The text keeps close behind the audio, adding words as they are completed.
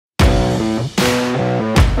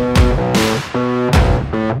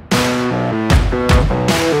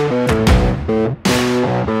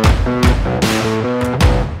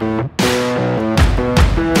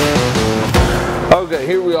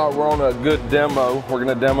a good demo. We're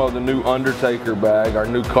gonna demo the new Undertaker bag, our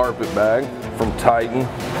new carpet bag from Titan.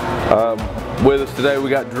 With us today, we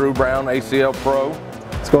got Drew Brown, ACL Pro.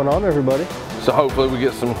 What's going on, everybody? So hopefully we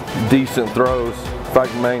get some decent throws if I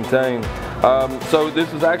can maintain. So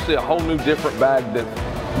this is actually a whole new different bag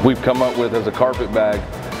that we've come up with as a carpet bag.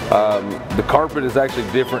 The carpet is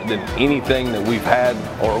actually different than anything that we've had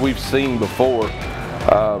or we've seen before.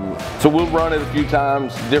 So we'll run it a few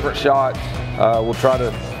times, different shots. We'll try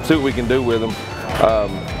to see what we can do with them.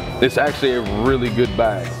 It's actually a really good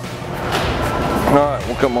bag. All right,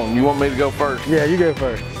 well, come on. You want me to go first? Yeah, you go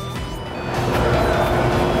first.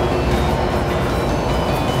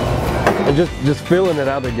 And just feeling it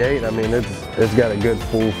out the gate, I mean, it's got a good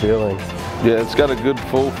full feeling. Yeah, it's got a good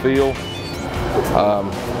full feel.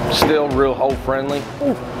 Still real hole friendly.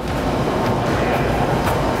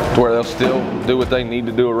 To where they'll still do what they need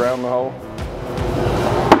to do around the hole.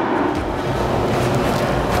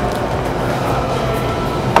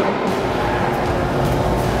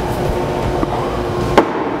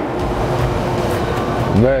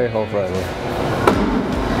 Very hole friendly.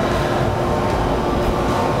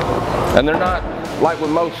 And they're not, like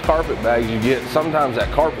with most carpet bags you get, sometimes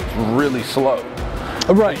that carpet's really slow.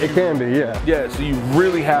 Right, it can be, yeah. Yeah, so you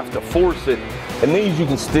really have to force it. And these you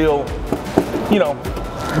can still, you know,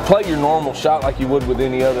 play your normal shot like you would with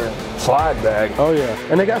any other slide bag. Oh yeah,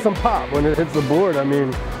 and they got some pop when it hits the board. I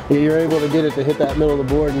mean, you're able to get it to hit that middle of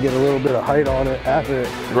the board and get a little bit of height on it after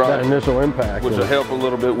that initial impact. Which will help a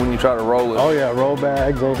little bit when you try to roll it. Oh yeah, roll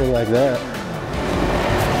bags, anything like that.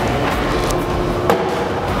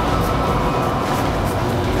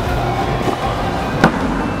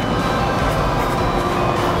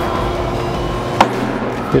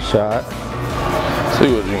 Good shot. See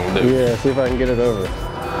what you can do. Yeah, see if I can get it over.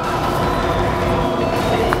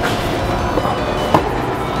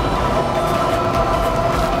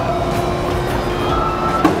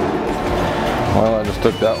 Well, I just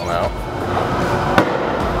took that one out.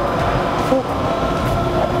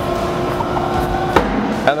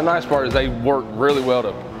 And the nice part is they work really well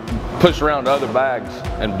to push around other bags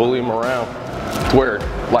and bully them around to where,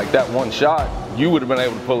 like that one shot, you would have been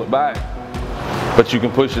able to pull it back, but you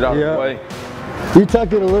can push it out of the way. You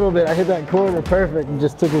tucked it a little bit. I hit that corner perfect. It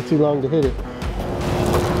just took me too long to hit it.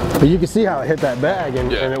 But you can see how it hit that bag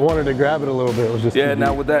and it wanted to grab it a little bit. It was just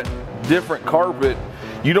now with that different carpet,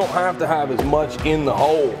 you don't have to have as much in the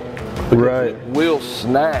hole. Right. It will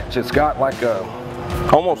snatch. It's got like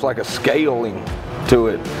almost like a scaling to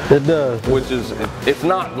it. It does. Which is, it's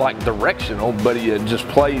not like directional, but it just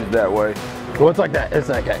plays that way. Well, it's like that. It's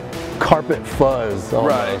like a carpet fuzz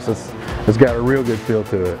almost. Right. It's got a real good feel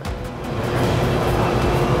to it.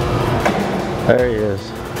 There he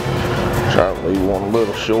is. Try to leave one a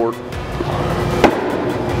little short.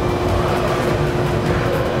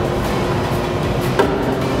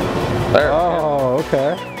 There. Oh,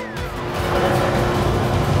 okay.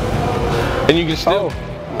 And you can still,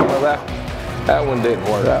 well, that one didn't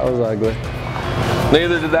work. That was ugly.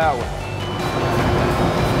 Neither did that one.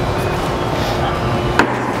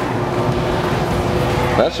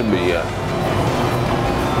 That should be,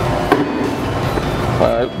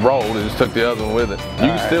 it rolled, it just took the other one with it. You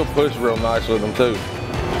can still push real nice with them too.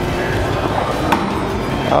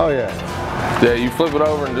 Oh yeah. Yeah, you flip it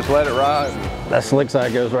over and just let it ride. That slick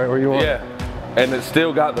side goes right where you want. Yeah, and it's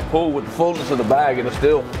still got the pull with the fullness of the bag, and it's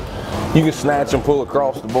still, you can snatch and pull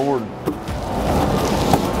across the board.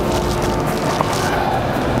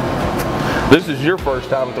 This is your first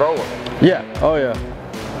time throwing. Yeah, oh yeah.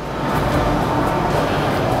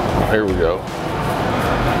 Here we go.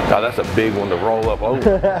 God, that's a big one to roll up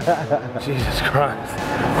over. Jesus Christ.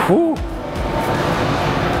 Whew.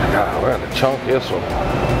 God, we're gonna chunk this one.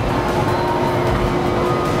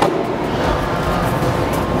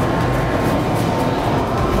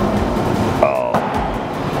 Oh.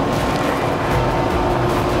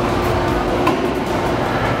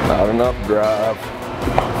 Not enough drive.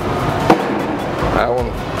 That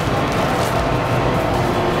one.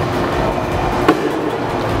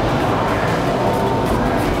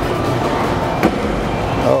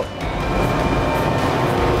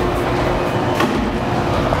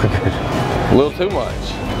 A little too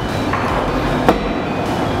much.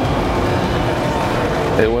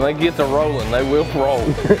 And when they get to rolling, they will roll.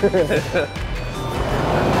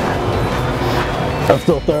 I'm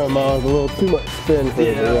still throwing mine with a little too much spin for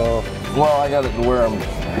it to roll. Well, I got it to where I'm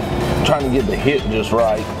trying to get the hit just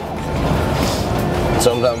right.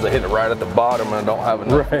 Sometimes I hit it right at the bottom and I don't have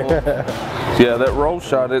enough. Yeah, that roll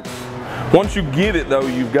shot, once you get it though,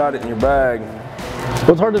 you've got it in your bag.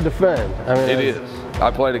 Well, it's hard to defend. I mean, it is. I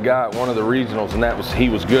played a guy at one of the regionals, and he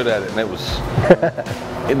was good at it, and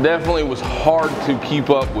it definitely was hard to keep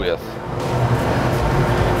up with.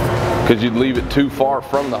 Because you'd leave it too far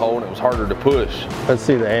from the hole and it was harder to push. Let's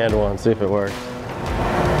see the and one, see if it works.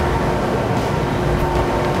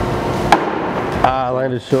 Ah, I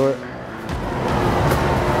landed short.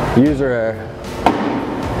 User error.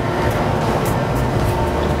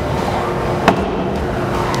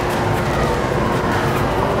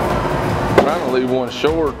 Trying to leave one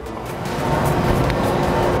short.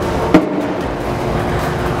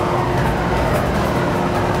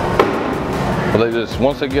 Well, they just,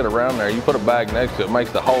 once they get around there, you put a bag next to it, it makes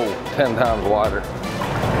the hole 10 times wider.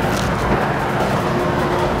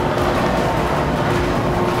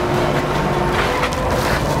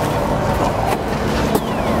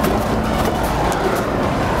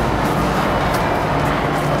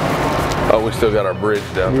 Oh, we still got our bridge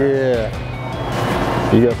down there.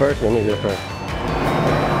 Yeah. You go first, let me go first.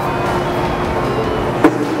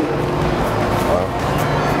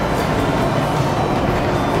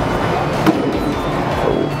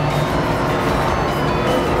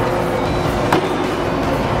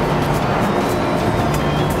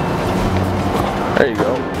 There you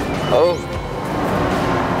go. Oh.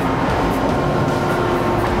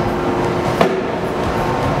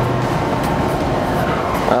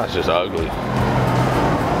 That's just ugly.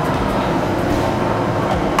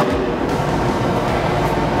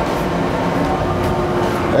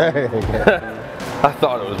 There you go. I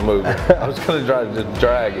thought it was moving. I was going to try to just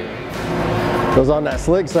drag it. It was on that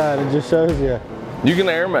slick side, it just shows you. You can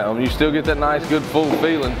air mount them. You still get that nice, good, full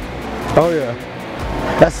feeling. Oh yeah.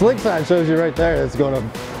 That slick side shows you right there. It's going to,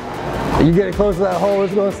 you get it close to that hole,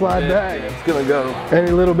 it's going to slide back. Yeah, it's going to go.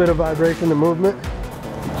 Any little bit of vibration and movement.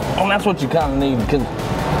 And that's what you kind of need, because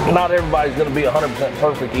not everybody's going to be 100%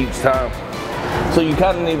 perfect each time. So you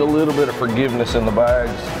kind of need a little bit of forgiveness in the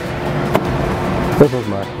bags. This one's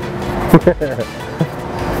mine.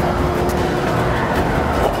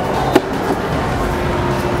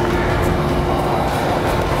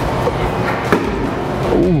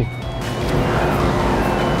 Ooh.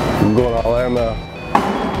 I'm going all air now.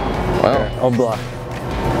 Wow. I'll block.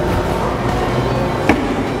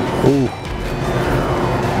 Ooh.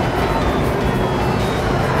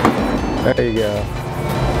 There you go.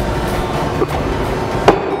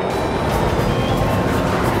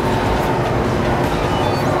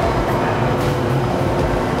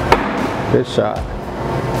 Good shot.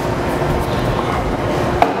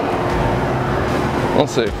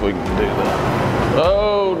 Let's see if we can do that.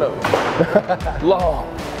 Oh no. Long.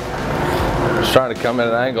 Just trying to come at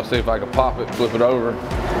an angle, see if I can pop it, flip it over.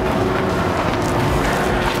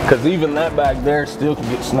 Because even that back there still can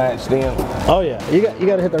get snatched in. Oh yeah, you got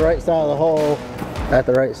to hit the right side of the hole at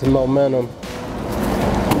the right momentum.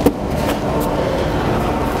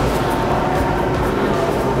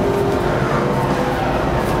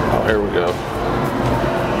 Oh, here we go.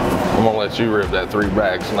 I'm gonna let you rip that 3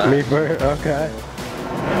 bags now. Me first, okay.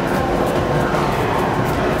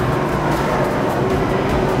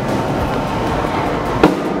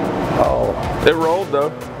 Oh, It rolled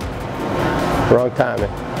though. wrong timing.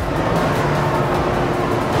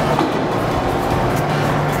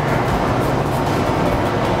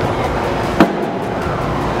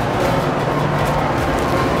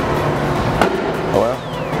 Well.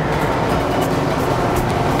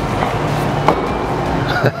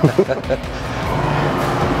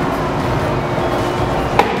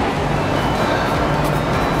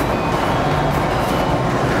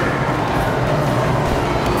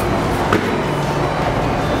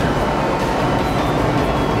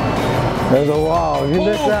 There's a wall. You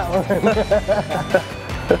missed that one.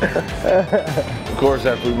 Of course,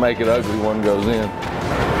 after we make it ugly, one goes in.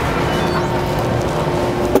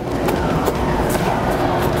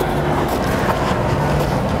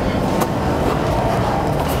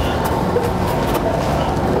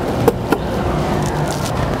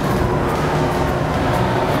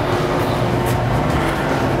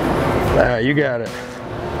 All right, you got it.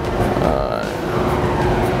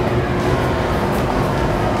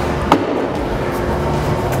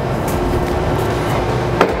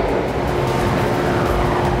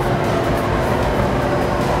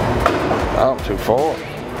 I'm too far.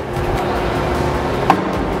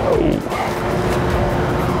 Oh.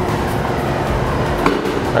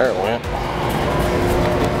 There it went.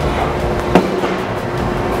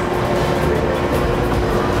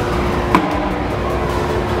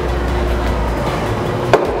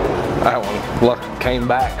 That one luck came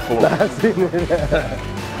back for me. I seen it.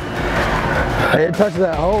 It touched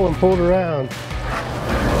that hole and pulled around.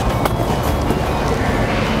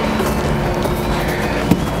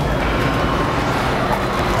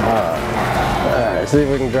 Let's see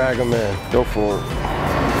if we can drag them in. Go for it.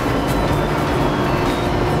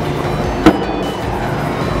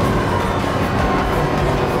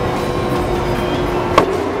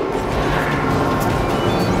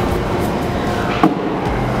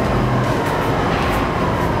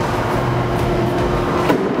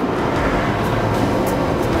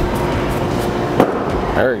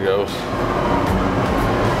 There he goes.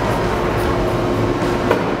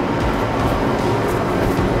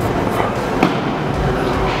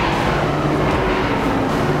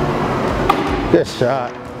 Good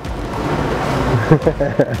shot.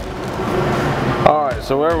 All right,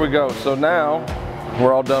 so there we go. So now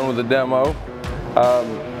we're all done with the demo.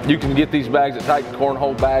 You can get these bags at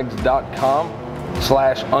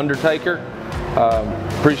titancornholebags.com/Undertaker.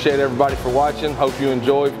 Appreciate everybody for watching. Hope you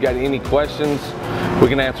enjoy. If you got any questions, we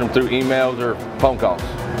can answer them through emails or phone calls.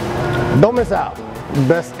 Don't miss out.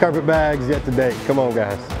 Best carpet bags yet to date. Come on,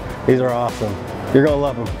 guys. These are awesome. You're gonna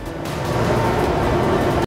love them.